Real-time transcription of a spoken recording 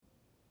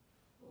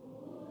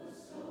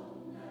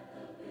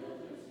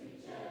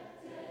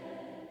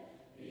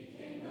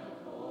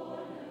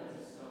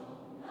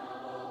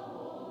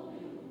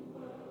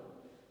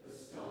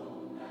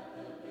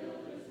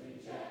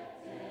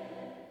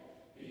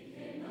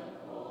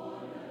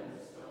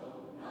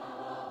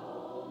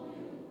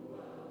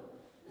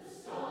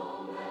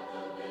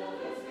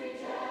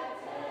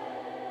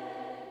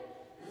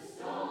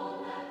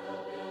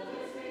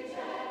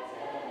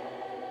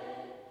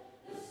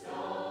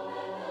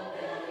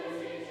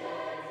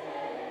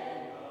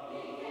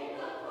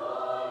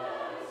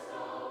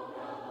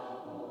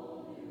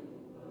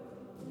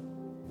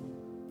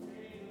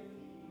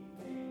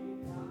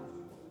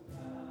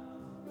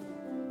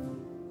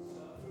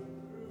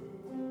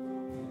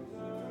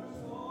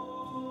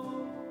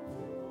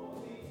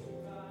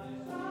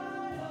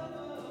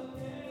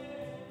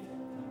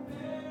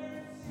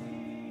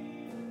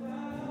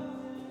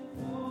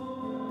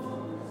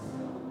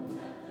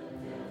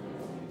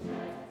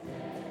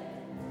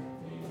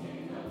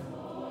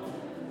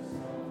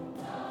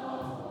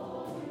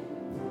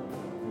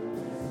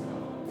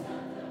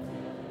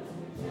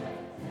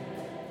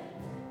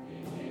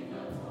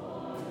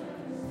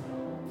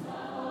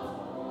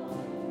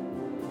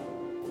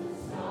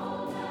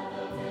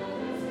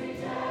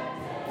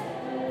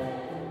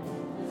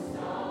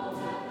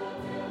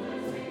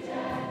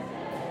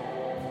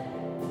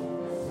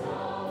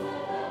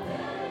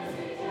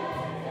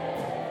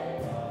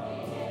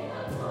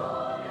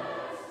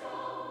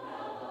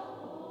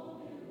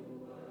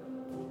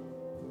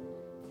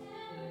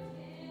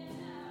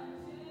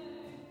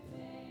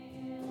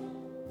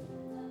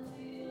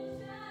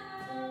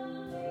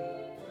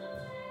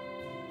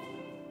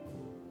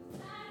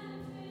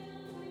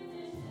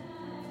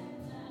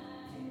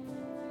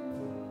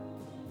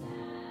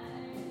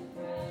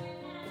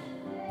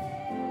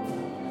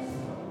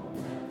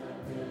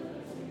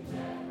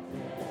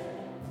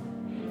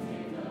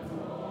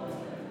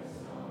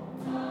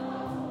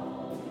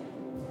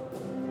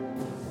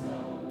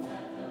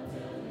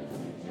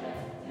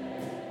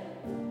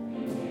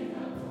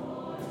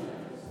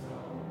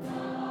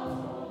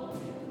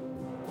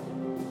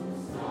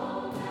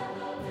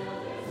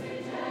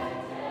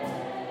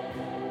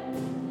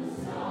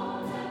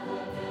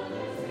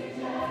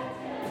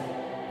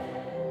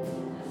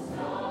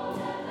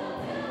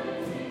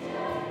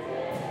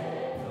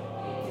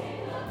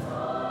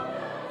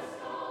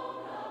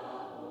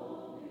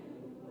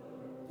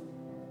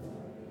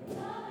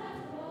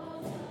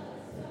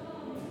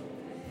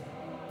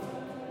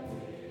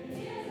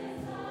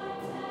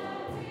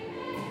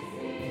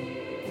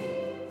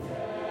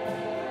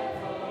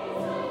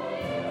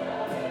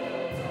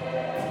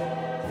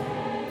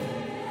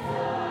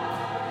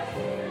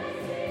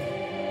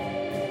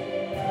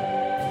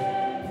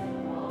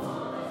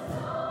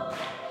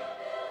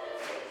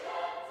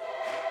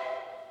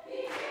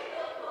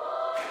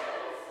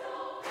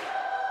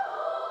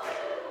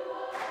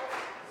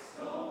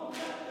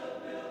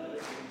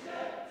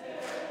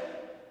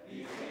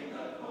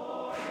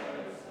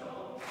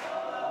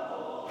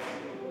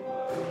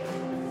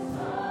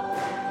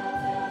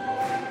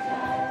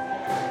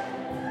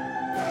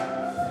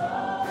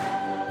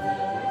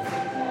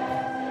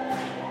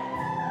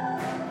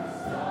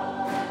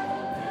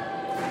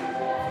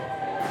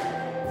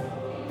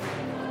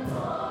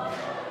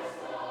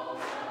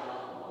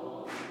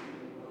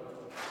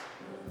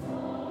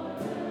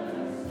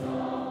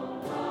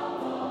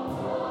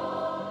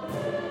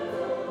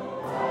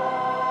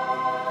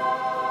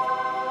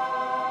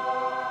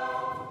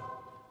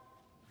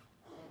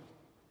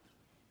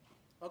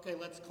Okay,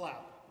 let's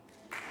clap.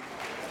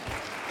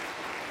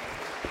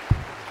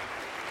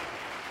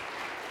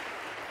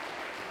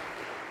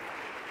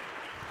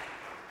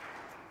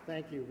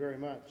 Thank you very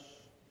much.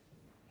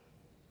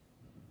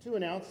 2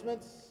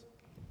 announcements.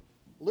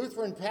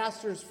 Lutheran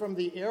pastors from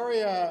the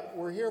area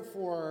were here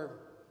for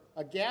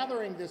a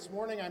gathering this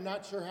morning. I'm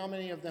not sure how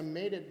many of them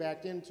made it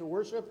back into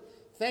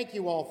worship. Thank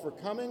you all for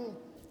coming.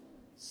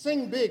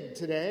 Sing big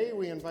today.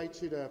 We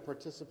invite you to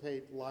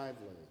participate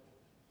lively.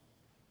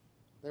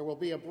 There will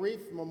be a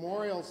brief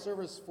memorial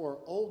service for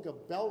Olga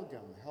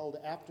Belgum held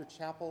after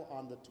chapel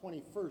on the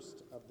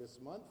 21st of this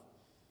month.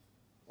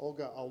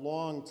 Olga, a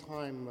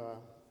long-time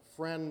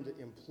friend,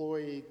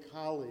 employee,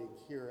 colleague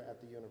here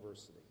at the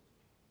university.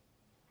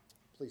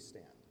 Please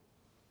stand.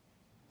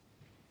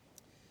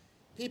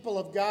 People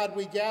of God,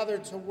 we gather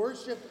to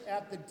worship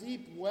at the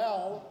deep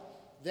well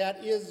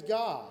that is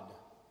God.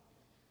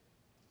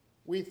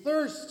 We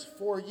thirst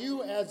for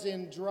you as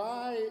in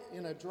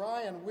a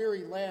dry and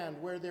weary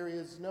land where there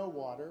is no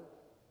water.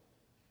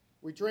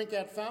 We drink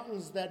at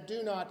fountains that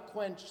do not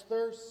quench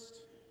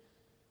thirst.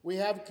 We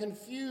have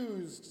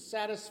confused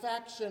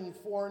satisfaction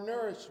for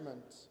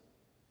nourishment.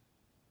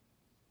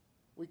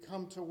 We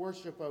come to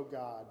worship, O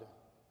God.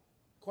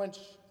 Quench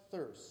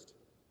thirst.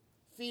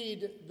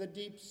 Feed the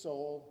deep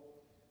soul.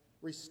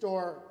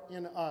 Restore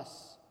in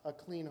us a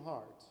clean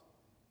heart.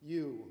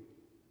 You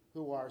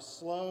who are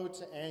slow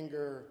to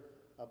anger,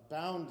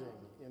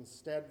 abounding in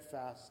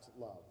steadfast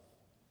love.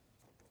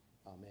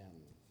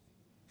 Amen.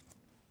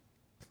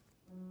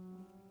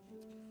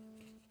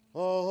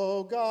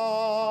 O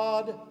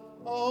God,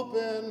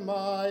 open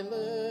my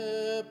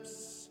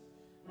lips.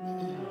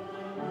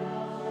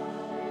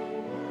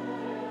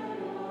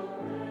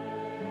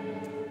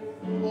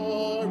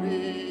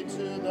 Glory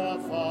to the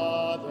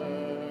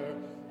Father,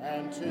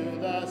 and to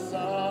the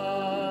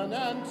Son,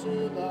 and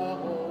to the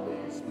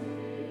Holy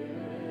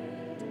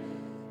Spirit,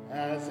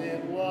 as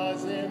it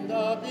was in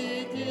the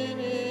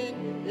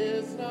beginning,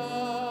 is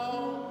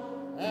now,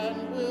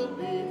 and will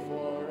be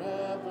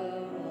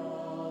forever.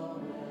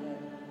 Amen.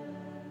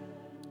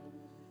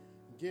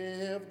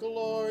 Give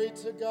glory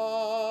to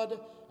God,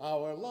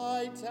 our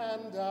light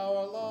and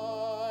our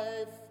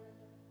life.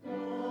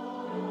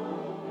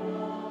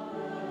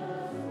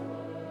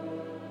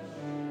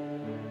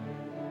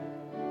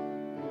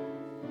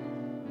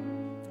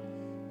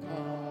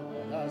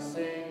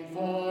 Sing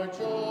for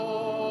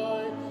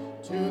joy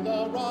to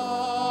the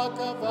rock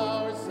of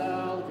our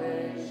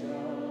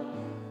salvation.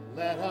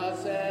 Let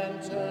us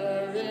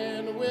enter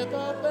in with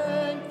a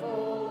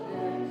thankful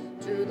hymn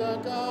to the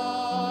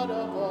God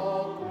of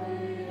all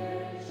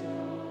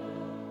creation.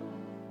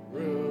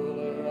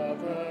 Ruler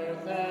of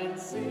earth and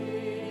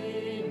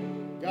sea,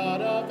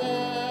 God of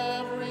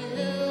every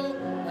hill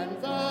and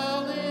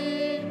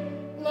valley,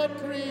 let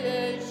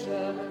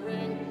creation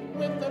ring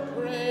with the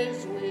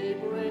praise we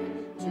bring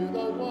to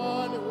the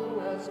one who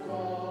has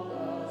called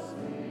us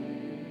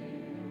near.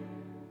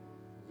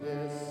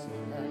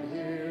 Listen and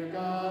hear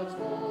God's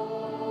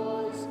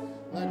voice.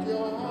 Let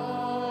your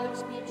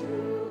hearts be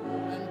true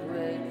and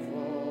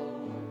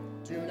grateful.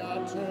 Do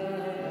not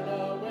turn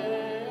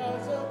away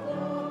as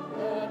upon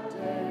that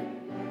day.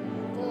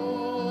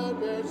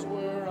 Forebears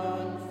were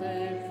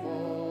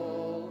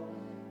unfaithful.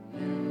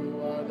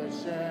 You are the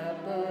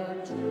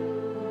shepherd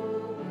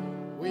true.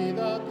 We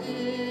the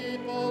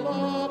people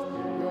of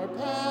your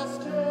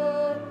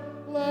pasture,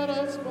 let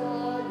us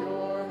by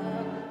your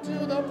hand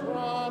to the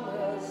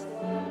promised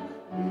land.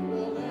 We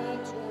will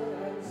enter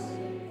and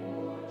sing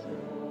for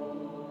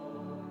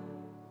joy.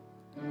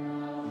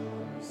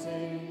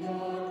 Sing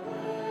your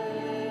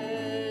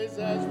praise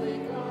as we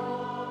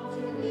come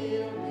to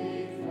kneel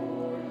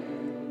before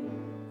you.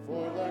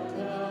 For the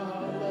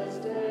countless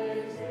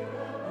days,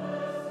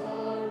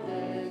 our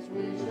days,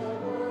 we shall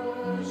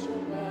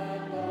worship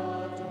and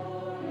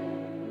adore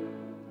you.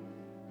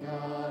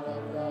 God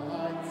of the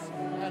heights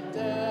and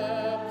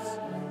depths,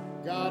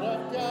 God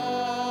of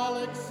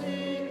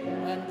galaxy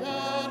and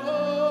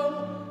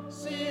atom,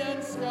 sea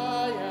and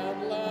sky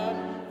and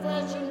land,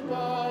 fashioned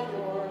by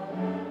your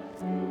hand.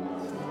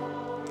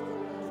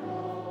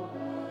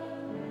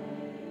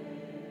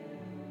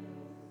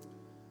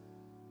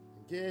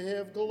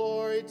 Give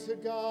glory to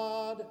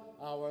God,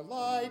 our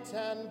light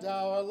and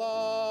our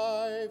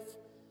life.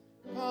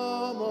 Come,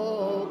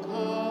 oh,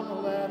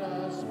 come, let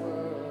us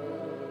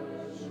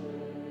worship.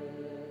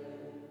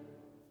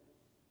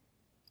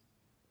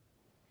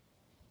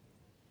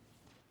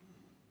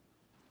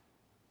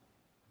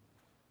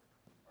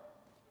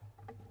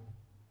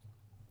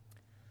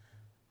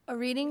 A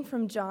reading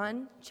from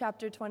John,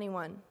 chapter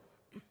 21.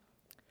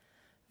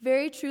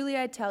 Very truly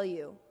I tell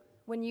you,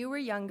 when you were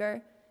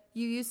younger,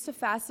 you used to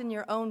fasten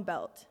your own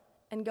belt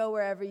and go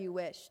wherever you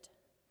wished.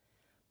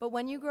 But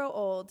when you grow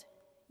old,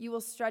 you will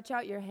stretch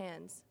out your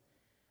hands,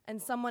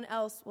 and someone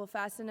else will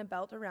fasten a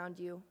belt around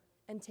you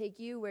and take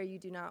you where you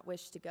do not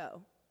wish to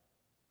go.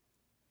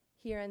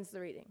 Here ends the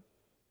reading.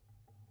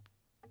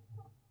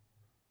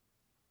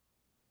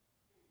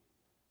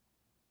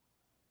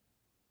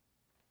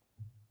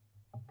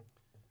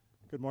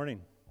 Good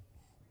morning.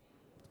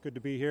 Good to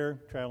be here,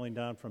 traveling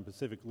down from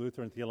Pacific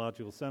Lutheran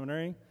Theological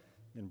Seminary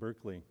in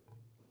Berkeley.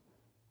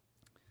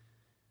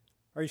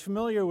 Are you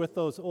familiar with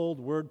those old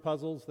word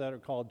puzzles that are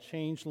called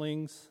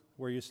changelings,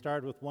 where you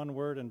start with one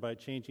word and by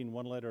changing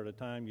one letter at a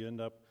time you end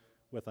up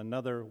with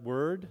another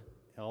word?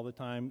 All the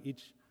time,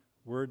 each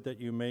word that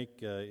you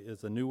make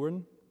is a new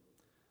one.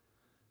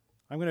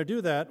 I'm going to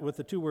do that with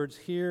the two words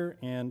here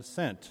and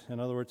sent. In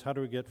other words, how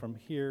do we get from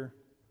here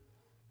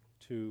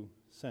to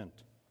sent?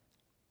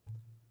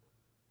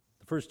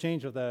 The first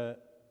change of that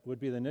would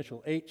be the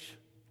initial H.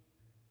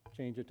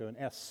 Change it to an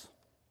S.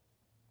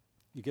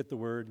 You get the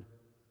word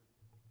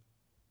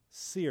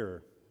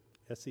seer,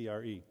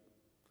 S-E-R-E.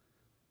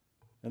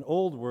 An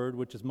old word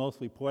which is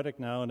mostly poetic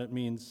now, and it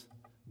means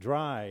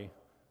dry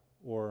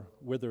or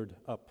withered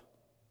up.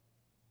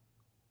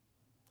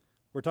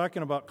 We're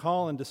talking about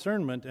call and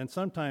discernment, and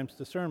sometimes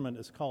discernment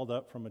is called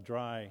up from a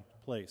dry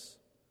place.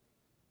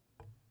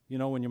 You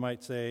know, when you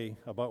might say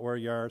about where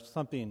you are,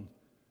 something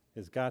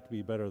has got to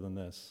be better than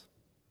this.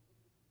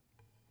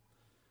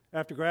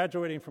 After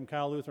graduating from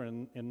Cal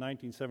Lutheran in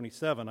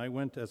 1977, I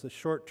went as a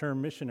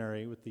short-term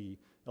missionary with the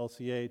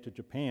LCA to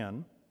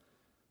Japan.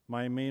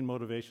 My main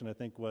motivation, I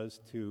think,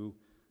 was to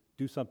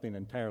do something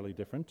entirely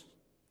different.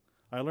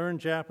 I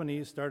learned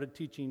Japanese, started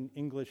teaching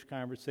English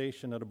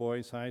conversation at a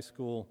boys' high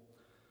school.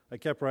 I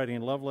kept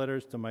writing love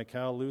letters to my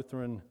Cal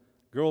Lutheran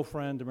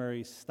girlfriend,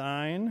 Mary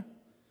Stein,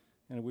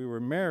 and we were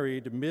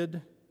married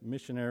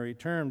mid-missionary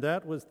term.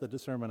 That was the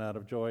discernment out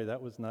of joy. That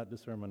was not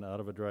discernment out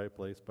of a dry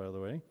place, by the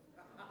way.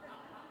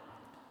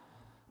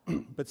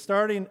 But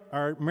starting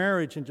our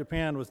marriage in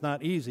Japan was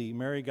not easy.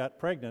 Mary got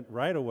pregnant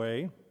right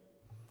away.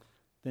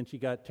 Then she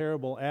got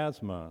terrible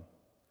asthma.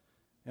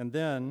 And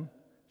then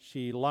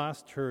she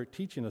lost her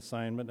teaching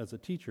assignment as a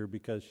teacher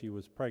because she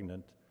was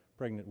pregnant.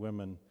 Pregnant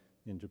women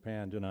in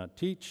Japan do not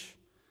teach.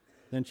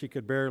 Then she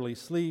could barely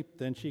sleep.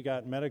 Then she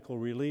got medical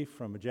relief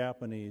from a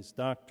Japanese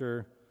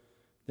doctor.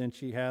 Then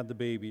she had the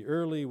baby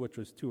early, which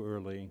was too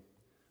early.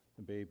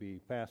 The baby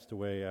passed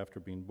away after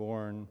being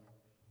born.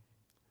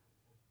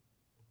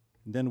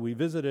 Then we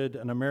visited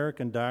an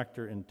American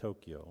doctor in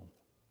Tokyo.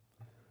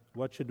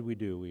 What should we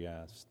do, we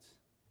asked.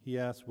 He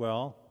asked,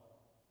 well,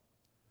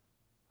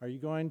 are you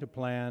going to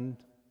plan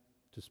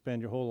to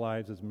spend your whole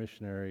lives as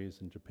missionaries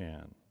in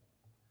Japan?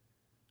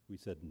 We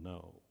said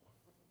no.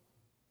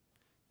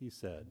 He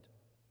said,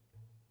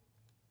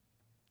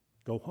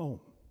 go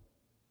home.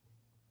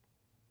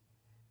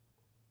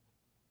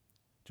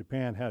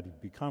 Japan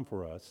had become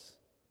for us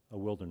a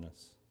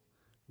wilderness.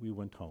 We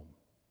went home.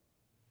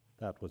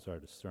 That was our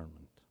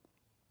discernment.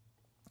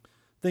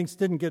 Things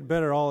didn't get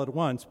better all at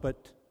once,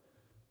 but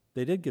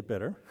they did get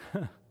better.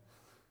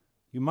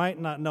 You might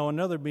not know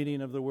another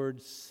meaning of the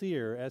word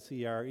seer,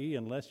 S-E-R-E,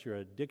 unless you're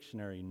a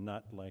dictionary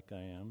nut like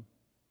I am.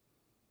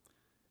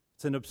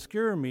 It's an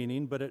obscure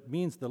meaning, but it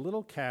means the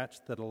little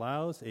catch that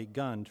allows a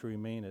gun to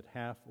remain at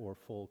half or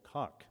full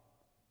cock.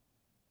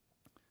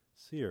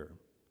 Seer.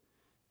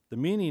 The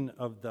meaning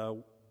of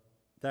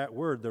that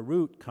word, the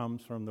root,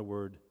 comes from the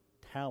word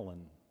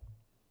talon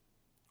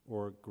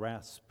or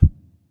grasp.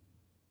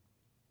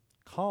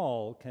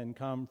 Call can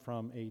come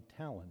from a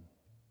talon,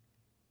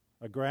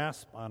 a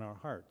grasp on our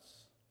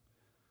hearts.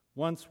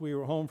 Once we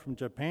were home from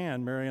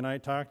Japan, Mary and I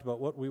talked about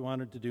what we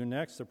wanted to do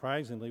next.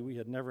 Surprisingly, we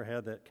had never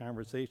had that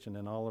conversation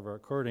in all of our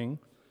courting.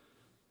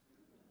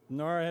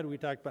 Nor had we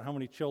talked about how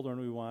many children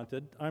we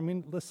wanted. I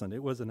mean, listen,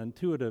 it was an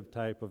intuitive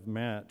type of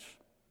match.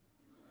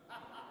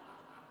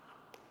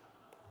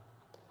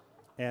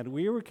 And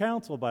we were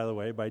counseled, by the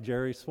way, by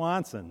Jerry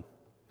Swanson.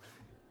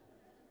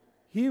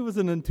 He was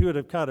an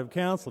intuitive kind of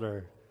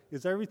counselor.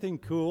 Is everything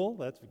cool?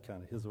 That's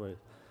kind of his way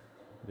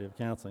of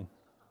counseling.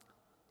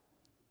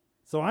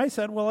 So I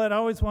said, well, I'd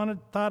always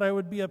thought I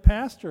would be a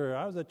pastor.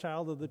 I was a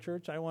child of the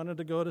church. I wanted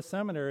to go to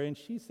seminary. And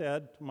she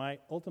said, to my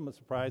ultimate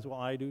surprise, well,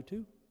 I do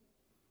too.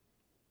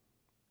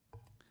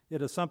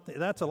 It is something.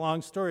 That's a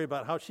long story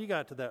about how she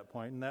got to that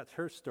point, and that's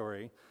her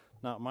story,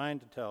 not mine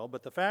to tell.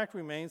 But the fact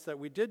remains that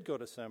we did go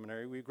to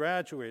seminary. We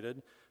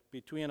graduated.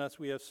 Between us,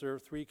 we have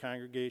served 3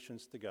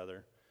 congregations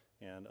together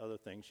and other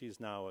things. She's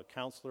now a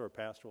counselor, a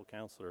pastoral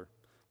counselor,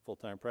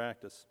 full-time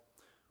practice.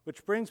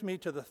 Which brings me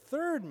to the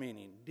third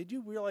meaning. Did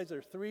you realize there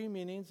are 3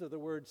 meanings of the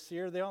word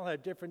seer? They all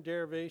have different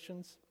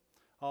derivations,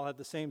 all have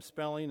the same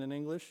spelling in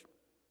English.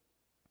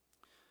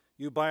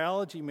 You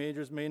biology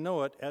majors may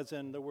know it as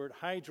in the word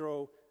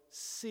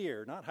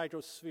hydroseer, not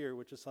hydrosphere,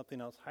 which is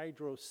something else,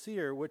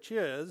 hydroseer, which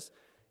is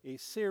a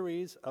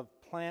series of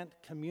plant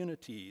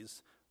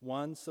communities,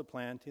 one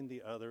supplanting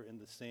the other in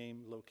the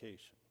same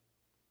location.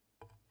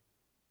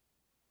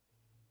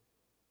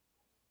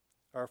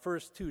 Our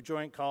first 2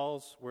 joint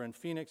calls were in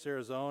Phoenix,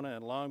 Arizona,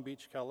 and Long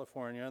Beach,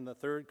 California, and the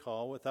third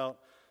call, without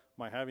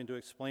my having to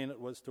explain it,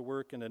 was to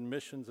work in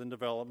admissions and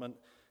development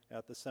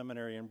at the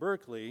seminary in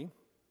Berkeley.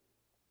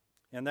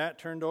 And that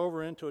turned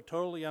over into a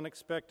totally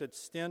unexpected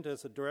stint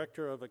as a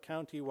director of a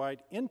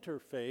county-wide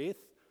interfaith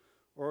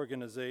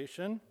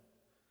organization.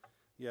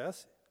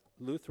 Yes,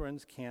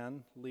 Lutherans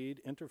can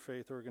lead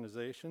interfaith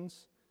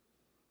organizations.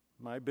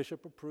 My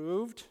bishop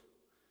approved.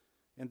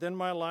 And then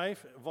my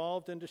life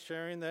evolved into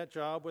sharing that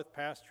job with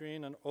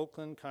pastoring an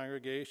Oakland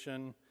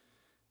congregation,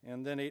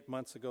 and then 8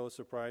 months ago,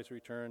 surprise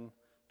return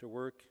to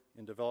work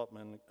in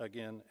development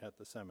again at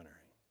the seminary.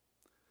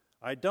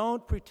 I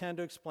don't pretend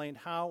to explain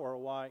how or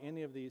why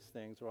any of these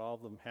things or all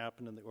of them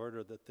happened in the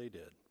order that they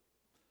did,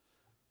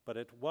 but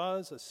it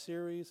was a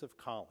series of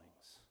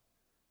callings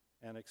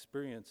and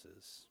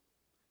experiences,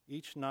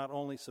 each not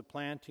only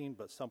supplanting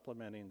but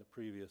supplementing the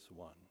previous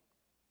one.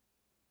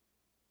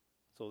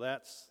 So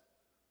that's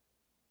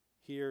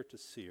here to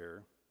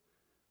seer.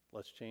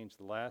 Let's change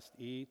the last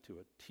E to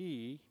a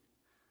T.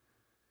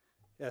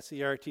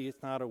 S-E-R-T,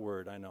 it's not a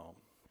word, I know.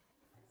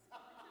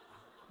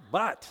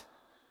 But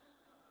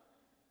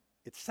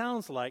it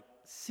sounds like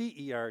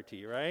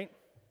C-E-R-T, right?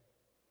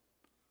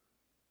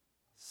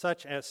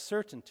 Such as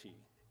certainty.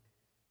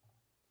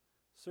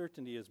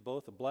 Certainty is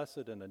both a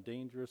blessed and a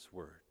dangerous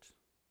word.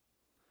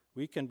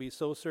 We can be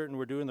so certain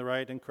we're doing the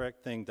right and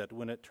correct thing that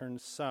when it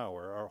turns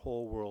sour, our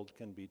whole world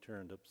can be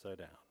turned upside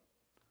down.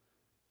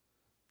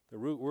 The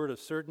root word of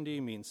certainty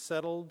means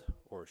settled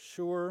or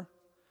sure,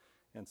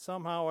 and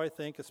somehow I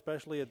think,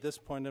 especially at this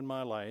point in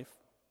my life,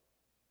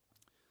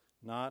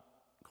 not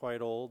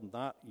quite old,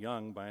 not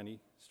young by any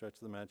stretch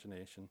of the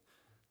imagination,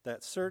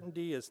 that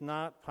certainty is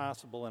not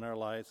possible in our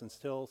lives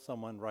until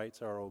someone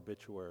writes our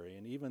obituary,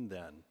 and even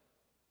then,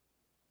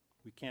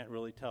 we can't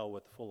really tell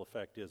what the full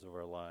effect is of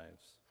our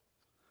lives.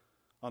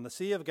 On the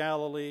Sea of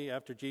Galilee,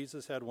 after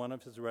Jesus had one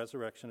of his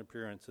resurrection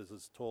appearances,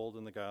 as told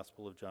in the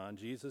Gospel of John,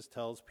 Jesus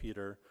tells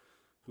Peter,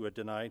 who had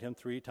denied him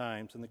 3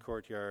 times in the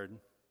courtyard,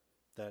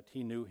 that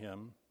he knew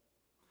him.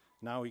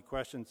 Now he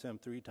questions him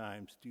 3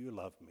 times, "Do you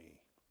love me?"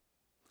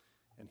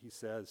 And he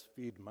says,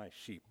 "Feed my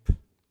sheep,"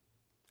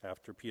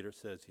 after Peter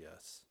says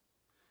yes.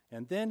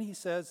 And then he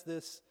says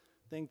this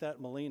thing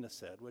that Melina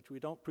said, which we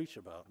don't preach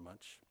about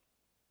much.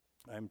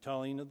 "I'm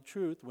telling you the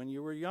truth. When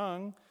you were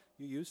young,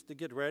 you used to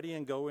get ready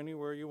and go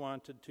anywhere you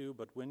wanted to,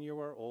 but when you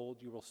are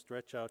old, you will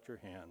stretch out your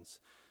hands,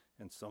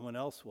 and someone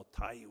else will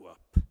tie you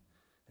up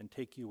and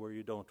take you where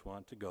you don't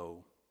want to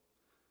go."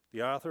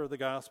 The author of the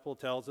gospel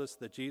tells us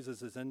that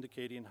Jesus is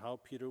indicating how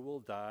Peter will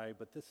die,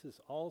 but this is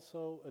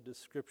also a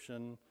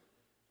description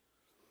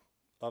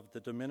of the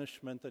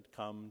diminishment that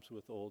comes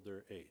with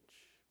older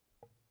age.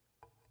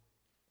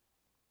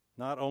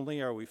 Not only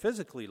are we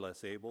physically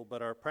less able,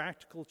 but our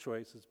practical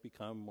choices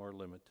become more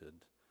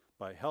limited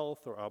by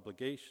health or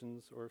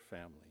obligations or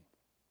family.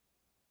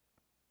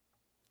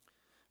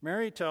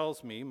 Mary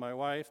tells me, my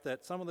wife,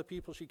 that some of the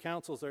people she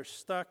counsels are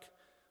stuck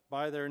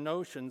by their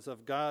notions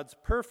of God's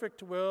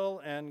perfect will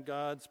and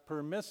God's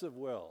permissive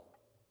will,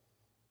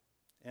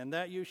 and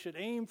that you should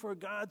aim for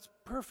God's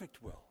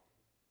perfect will.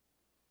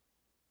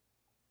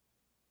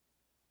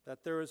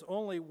 That there is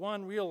only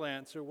one real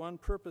answer, one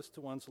purpose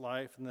to one's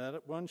life, and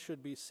that one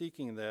should be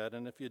seeking that,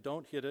 and if you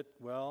don't hit it,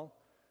 well,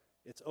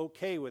 it's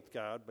okay with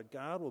God, but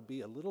God will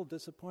be a little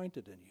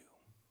disappointed in you.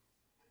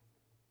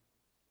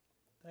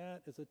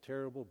 That is a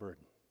terrible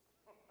burden.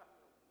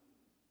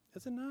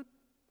 Is it not?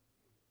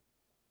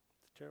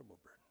 It's a terrible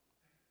burden.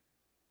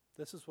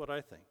 This is what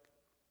I think.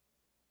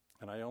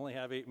 And I only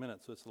have 8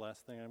 minutes, so it's the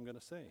last thing I'm going to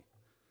say.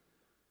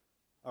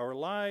 Our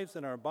lives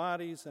and our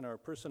bodies and our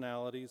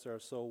personalities are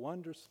so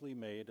wondrously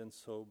made and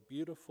so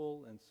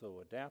beautiful and so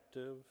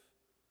adaptive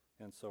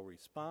and so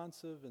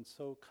responsive and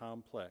so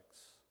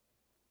complex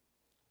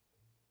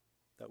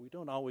that we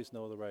don't always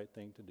know the right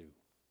thing to do.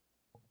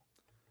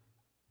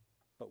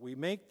 But we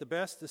make the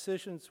best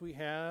decisions we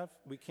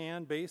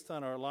can based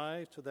on our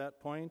lives to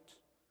that point.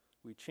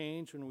 We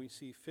change when we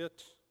see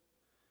fit,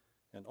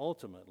 and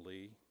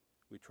ultimately,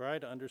 we try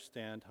to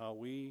understand how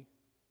we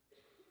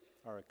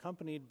are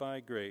accompanied by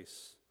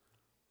grace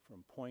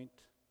from point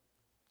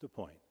to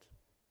point.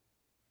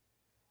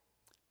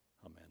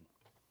 Amen.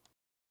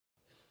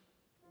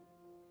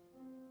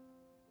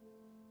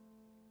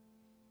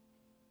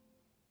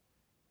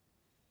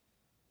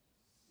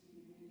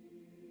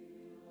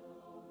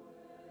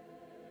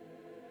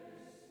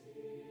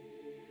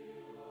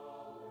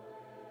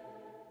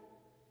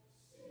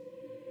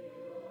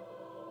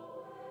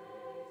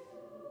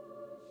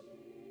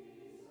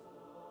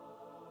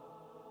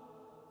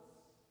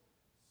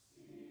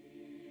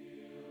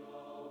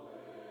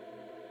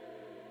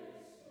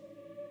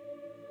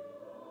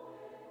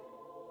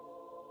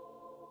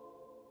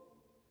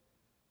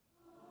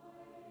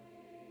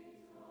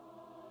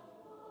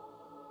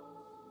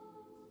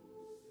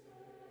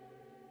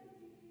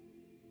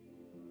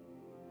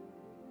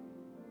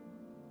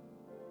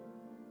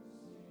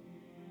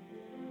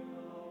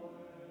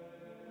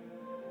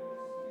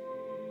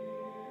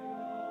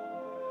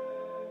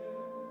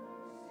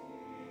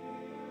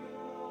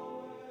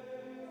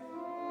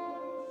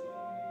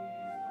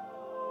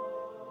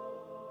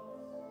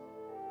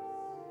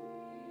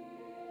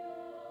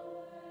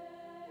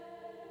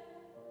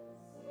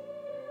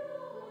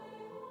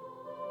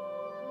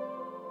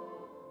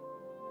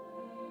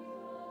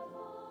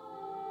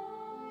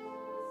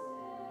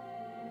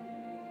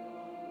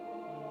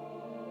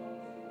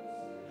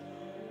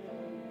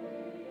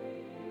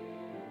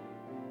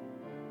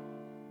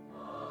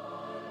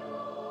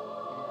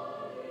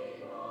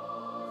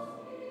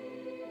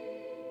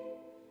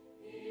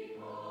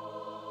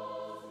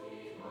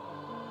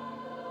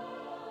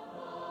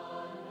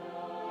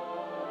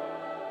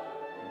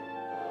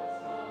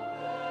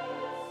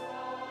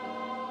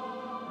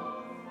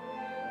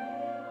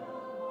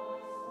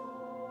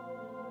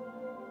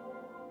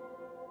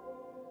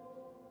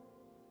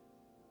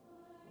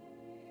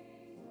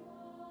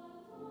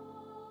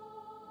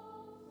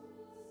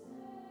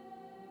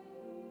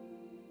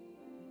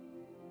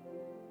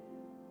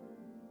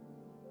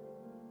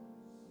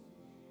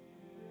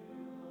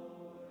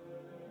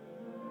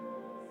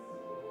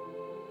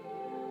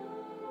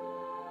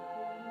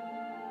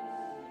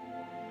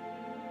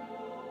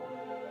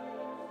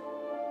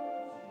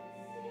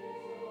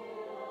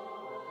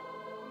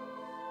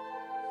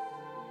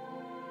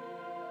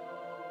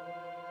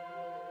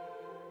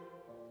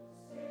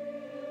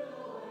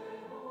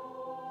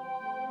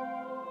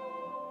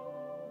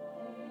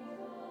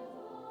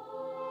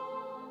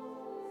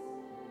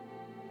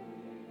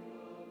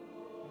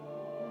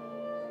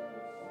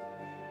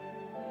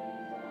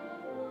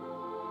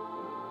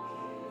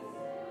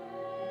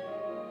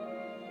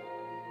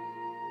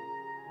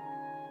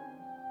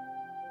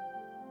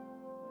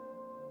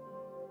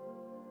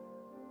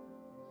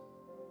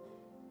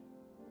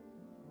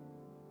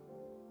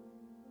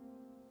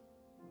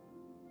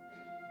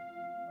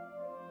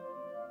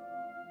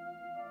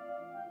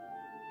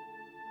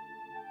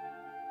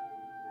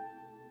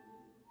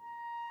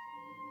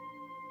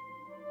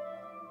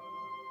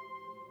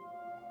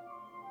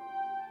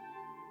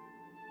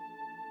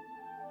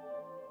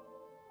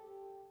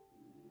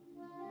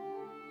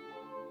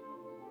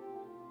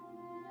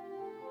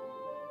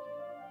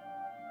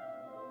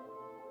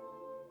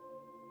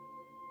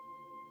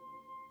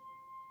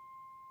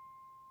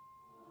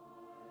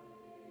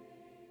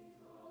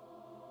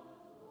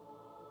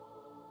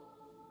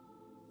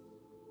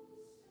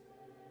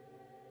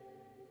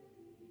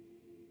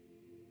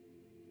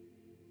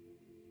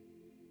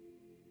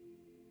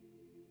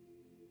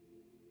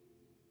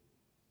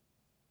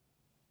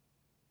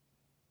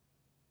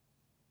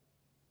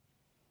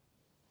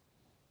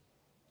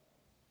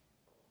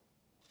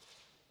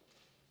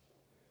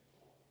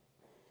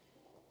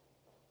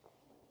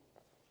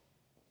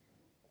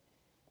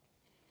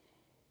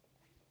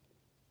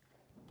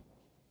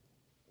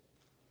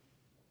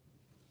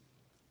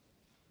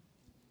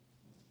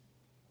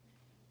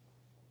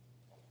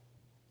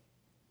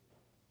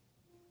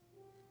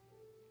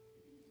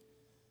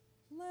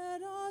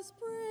 us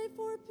pray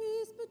for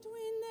peace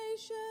between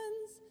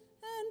nations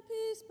and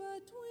peace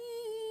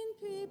between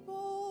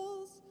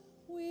peoples.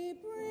 We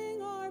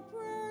bring our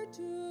prayer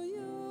to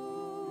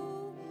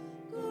you.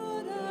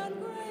 Good and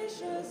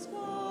gracious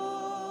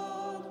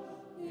God,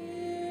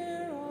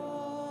 hear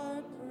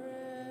our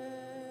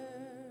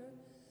prayer.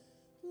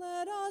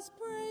 Let us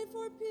pray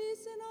for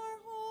peace in our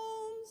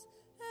homes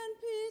and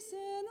peace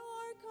in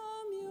our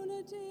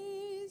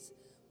communities.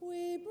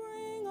 We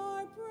bring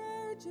our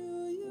prayer to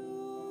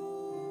you.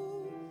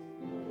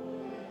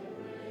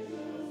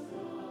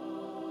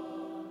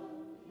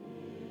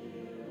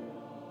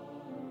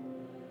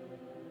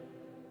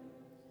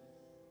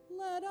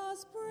 Let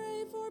us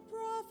pray for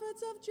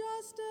prophets of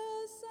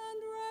justice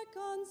and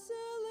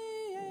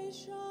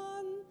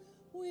reconciliation.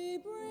 We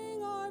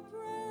bring our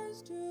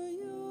prayers to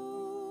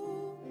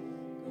you.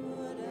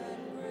 Good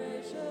and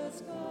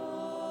gracious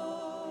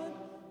God,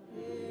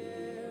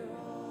 hear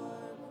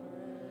our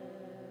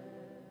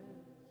prayer.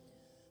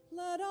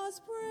 Let us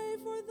pray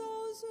for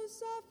those who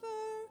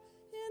suffer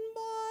in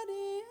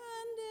body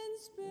and in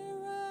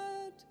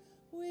spirit.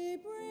 We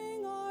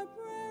bring our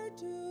prayer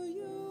to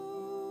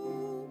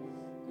you.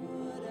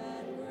 Good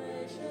and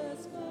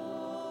gracious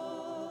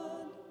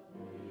God,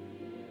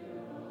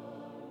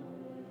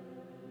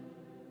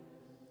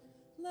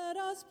 let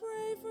us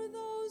pray for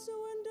those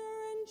who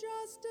endure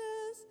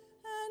injustice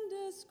and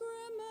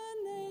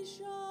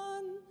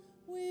discrimination.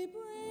 We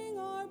bring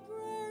our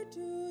prayer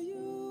to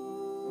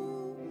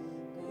you.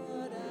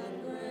 Good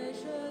and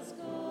gracious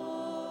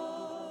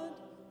God,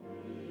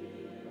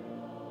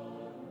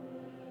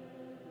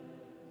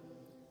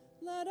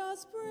 let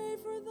us pray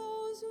for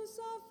those who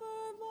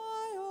suffer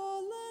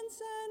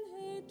violence and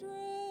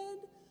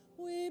hatred.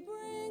 We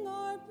bring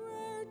our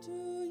prayer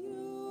to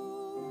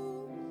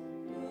you.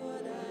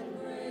 Good and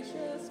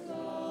gracious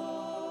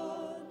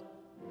God,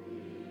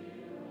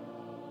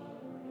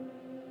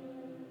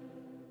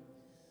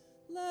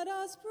 let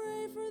us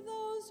pray for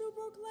those who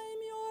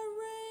proclaim your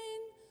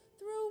reign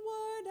through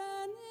word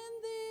and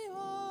in the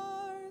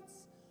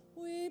arts.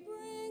 We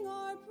bring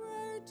our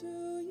prayer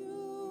to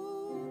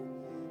you.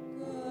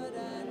 Good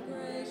and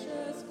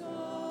gracious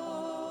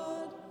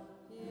God,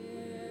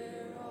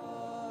 hear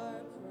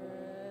our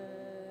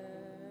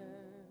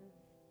prayer.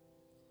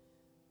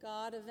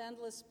 God of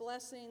endless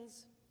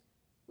blessings,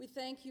 we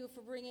thank you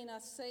for bringing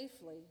us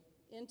safely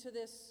into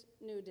this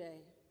new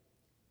day.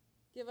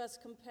 Give us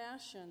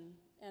compassion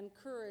and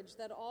courage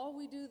that all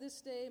we do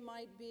this day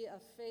might be a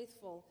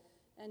faithful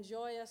and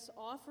joyous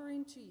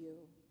offering to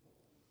you,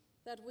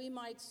 that we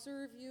might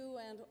serve you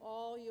and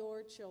all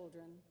your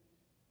children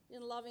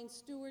in loving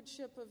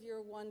stewardship of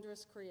your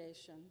wondrous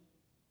creation.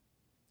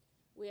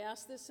 We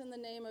ask this in the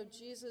name of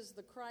Jesus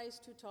the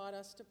Christ, who taught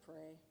us to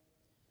pray.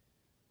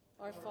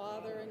 Our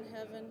Father in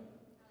heaven,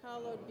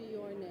 hallowed be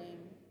your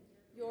name.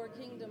 Your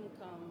kingdom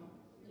come,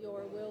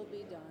 your will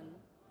be done,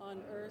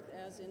 on earth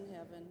as in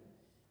heaven.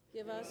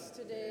 Give us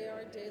today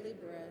our daily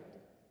bread.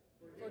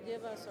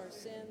 Forgive us our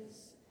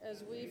sins,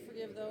 as we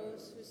forgive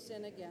those who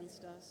sin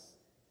against us.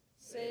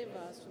 Save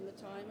us from the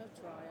time of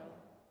trial,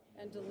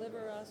 and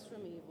deliver us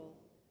from evil.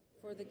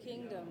 For the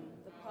kingdom,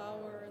 the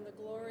power, and the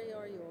glory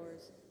are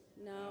yours,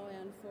 now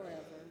and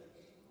forever.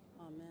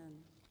 Amen.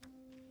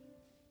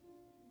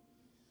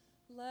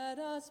 Let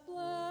us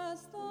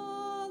bless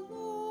the